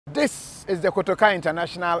This is the Kotoka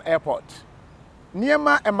International Airport.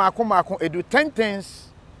 Niema emako edu 10 things,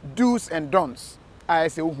 do's and don'ts.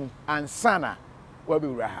 And sana will be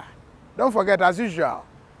raha. Don't forget, as usual,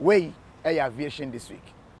 we aviation this week.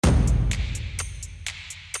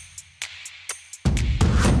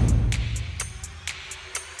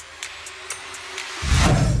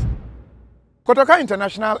 Kotoka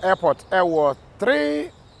International Airport was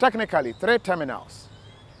technically three terminals.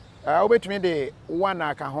 Between the one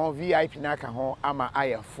nakaho VIP nakaho ama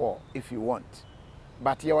IF4 if you want.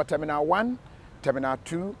 But your terminal 1, terminal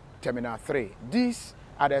 2, terminal 3. These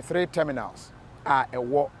are the three terminals at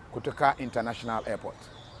Kotoka International Airport.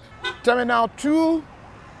 Terminal 2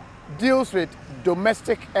 deals with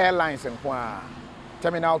domestic airlines and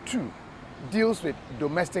Terminal 2 deals with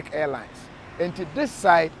domestic airlines. And to this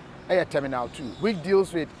side, Terminal 2, which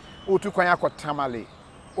deals with Utukwanyako Tamale,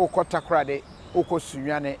 Oko Takrade, Oko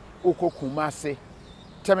Sunyane, Oko Kumase.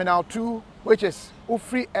 Terminal 2, which is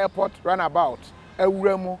Ufri Airport runabout,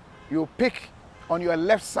 Euremu, you pick on your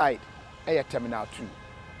left side, Terminal 2.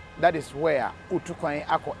 That is where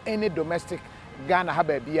Utukwanyako any domestic Ghana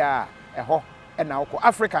Habebia, Eho, and now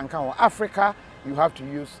African Kango. Africa, you have to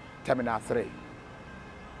use Terminal 3.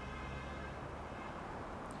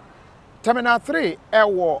 Terminal 3,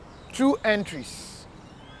 there 2 entries.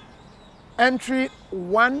 Entry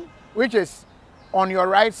 1, which is on your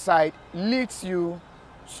right side, leads you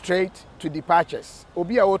straight to departures.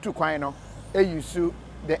 Obia otu kwaino, you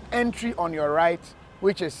the entry on your right,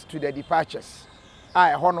 which is to the departures.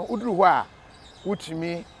 Hono udruwa,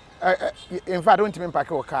 utimi, in fact, don't mean pake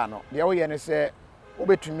okano. The way say,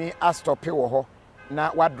 obetumi a stop ho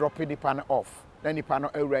na what drop the panel off. Then the panel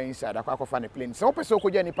inside. I can't find a plane. So, open so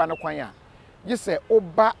could any panel kwanya. You say,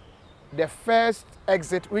 oba the first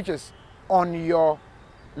exit, which is on your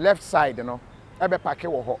left side, you know, ebe pake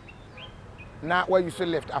wo ho. Na where you say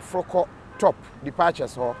left, Afroko top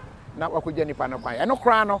departures ho. Na waku jeni pano kwanya. Eno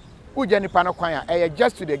krano, u jeni pano kwanya.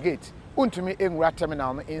 Just to the gate. Untumi engra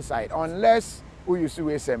terminal inside, unless u use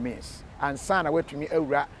means. And sana wetumi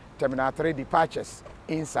engra terminal 3 departures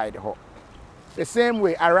inside ho. The same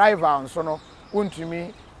way arrival so no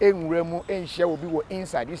untumi enremu enhye will be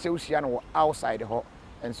inside. You say usia no outside ho.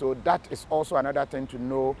 And so that is also another thing to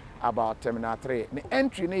know about Terminal 3. The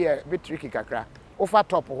entry near bit tricky kakra. Offer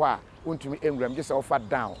top wa untumi engram just offer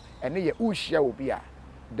down. And near ushia will be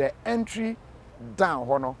the entry down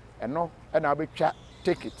hono and no and I'll be chat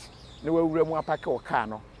ticket. No way remu apake or car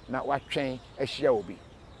no na what train a share will be.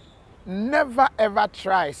 Never ever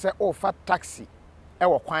try say offer taxi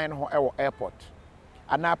ewo kwan ho ewo airport.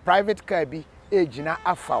 And now private car be ejina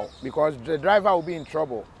afao because the driver will be in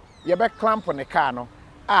trouble. You be clamp on the car no.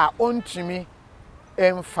 Ontimi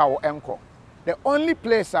emfa enko. The only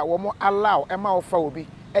place I will allow Emma of Fobi,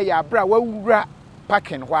 bra wura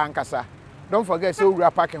parking ho ankasa. Don't forget, so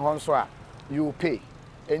wura parking ho so you pay.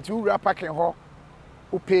 And to wura parking ho,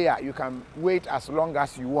 pay you can wait as long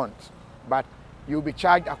as you want, but you'll be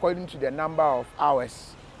charged according to the number of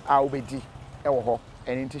hours I will be di ewo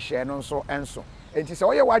and into share non so and so. And to say,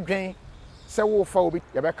 oh, you what drain, say, wo Fobi,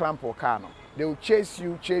 you be clamp or car no. They will chase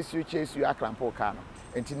you, a clamp or car no.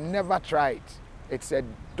 And to never try it. It's a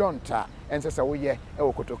don't and says we ye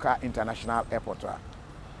Kotoka International Airport.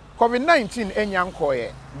 COVID-19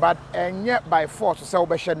 enyankoye, but yet by force to sell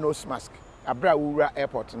beshe nose mask. Abra Ura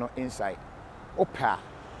Airport no inside. Opa.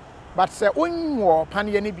 But say unwo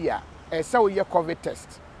panyenibia say we ye COVID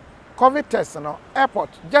test. COVID test no airport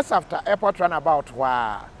just after airport runabout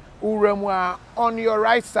wa uremwa on your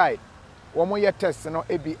right side. Womo ye test no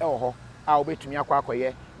ebi elho a obetumi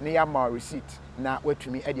akwakoye ne ya ma receipt. Na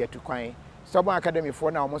wetumi ede atukwan Someone academy for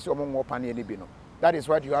now almost omo pane ni bi no. That is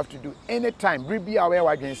what you have to do anytime bribi aware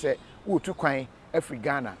wadwen say wo tukwan afri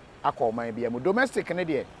Ghana akọ man bia mu domestic ne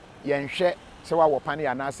de ye nhwe se wa wo pane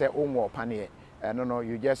ana se onwo pane no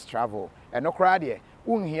you just travel and no kra de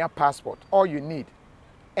unhia passport. All you need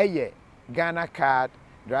Ghana card,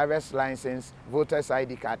 driver's license, voter's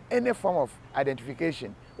ID card, any form of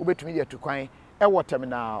identification obetumi de tukwan e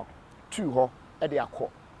terminal 2 ho e de akọ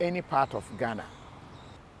any part of Ghana.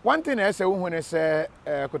 One thing I say when I say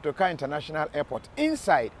Kotoka International Airport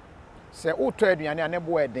inside say uto aduane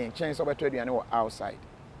anebo eden chance obeto aduane outside.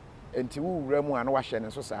 Enti wu remu an wa hye ne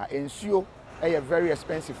so sa ensuo very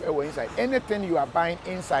expensive inside. Anything you are buying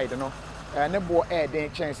inside no anebo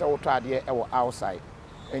eden chance uto ade outside.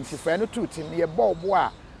 Enti fa no two tim ye bobo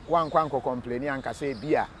a wan kwanko complain anka say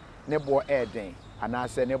bia nebo eden and I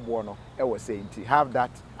say nebo no saying have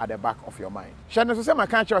that at the back of your mind. Shana so say my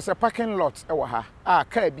country say parking lot ha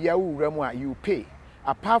car bia wu remu you pay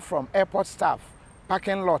apart from airport staff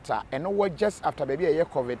parking lot and no just after baby a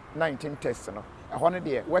COVID-19 test no ɛhɔ no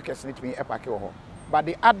deɛ workers ne tumi ɛpake wɔ hɔ but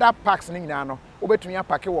the other parks ne nyinaa no wobɛtumi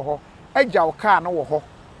apake wɔ hɔ agya wo car no wɔ hɔ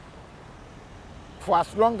for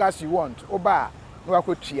as long as you want oba no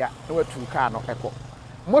akɔtua na watu car no ɛkɔ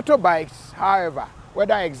motorbikes however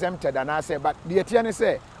whether exempted and I say but the etia ne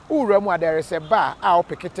say uwura there is a bar a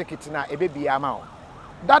opeke ticket na ebebi ama wo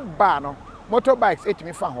that bar no motorbikes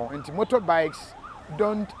etimi fa ho nti motorbikes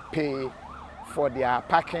don't pay for their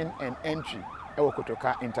parking and entry at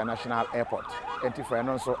Kotoka International Airport enti for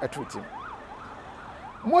no so atrutim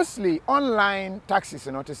mostly online taxis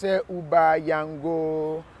you know to say Uber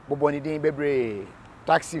Yango boboni din bebre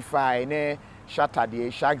Taxify ne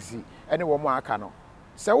Shatade Shagzi any wo mo aka no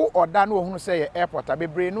se wo order no ohunu say airport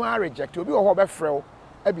abebre no a reject obi wo ho be frɛ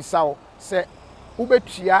ebisa wo se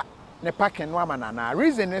ubetua ne parking no amana na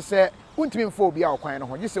reason is say untimi mfo obi a okwan no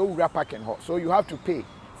ho je say owura parking ho so you have to pay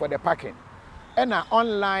for the parking and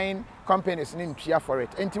online companies ni ntua for it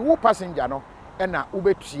enti wo passenger no and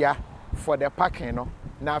ubetua for the parking no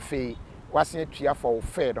na fe wasen tua for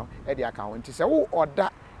fare no e dey account enti say wo order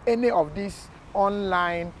any of these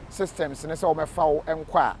online systems ne say o mefa wo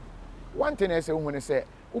enko a one thing is say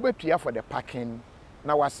ubetua for the parking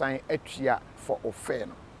na wasan atua for fare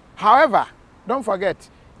no however don't forget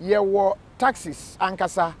your taxis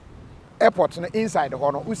ankasa airport no inside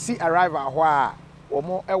ho no usi arrival ho a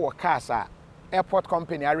omo e wo cars a airport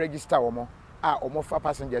company a register omo a omo fa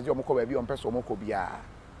passengers omo ko ba bi on person omo ko bia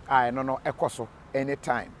a no ekoso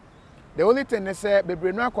anytime the only thing is say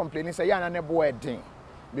bebre no complain say ya na ne bo edin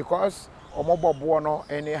because omo bobo no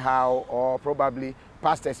anyhow or probably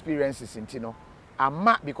past experiences intino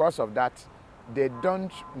ama because of that they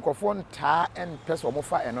don't nkofon ta and person omo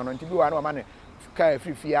fa eno no nti bi wa no ma ne ka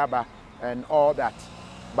free aba and all that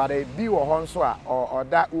but a bi wo hon so a or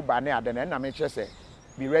that Uber ne ade na me say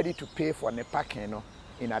be ready to pay for the parking no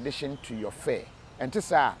in addition to your fare and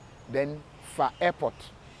this then for airport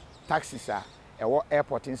taxis are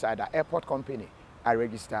airport inside the airport company I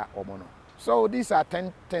register omo no so these are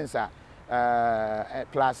 10 things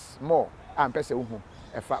plus more and person uhu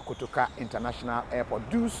efa Kotoka International Airport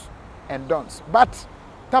do's and don'ts but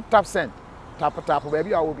tap send tap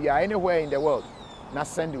baby I will be anywhere in the world na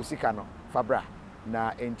send you sika no fabra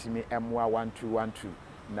na entimi MWA 1212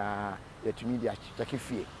 na yetumi dia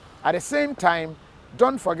chakifie at the same time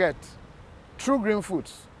don't forget True Green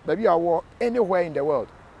Foods baby I will anywhere in the world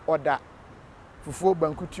order fufu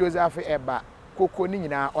bankutuo zafe eba koko ni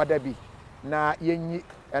nyina order bi na yenyi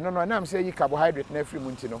eno no na am say yi carbohydrate na free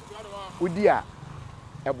munti no udi a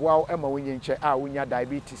eboa ema wonye nche a wonya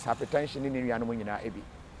diabetes hypertension ni nuanom nyina ebi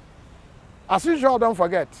as usual don't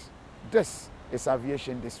forget this is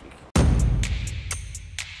aviation this week.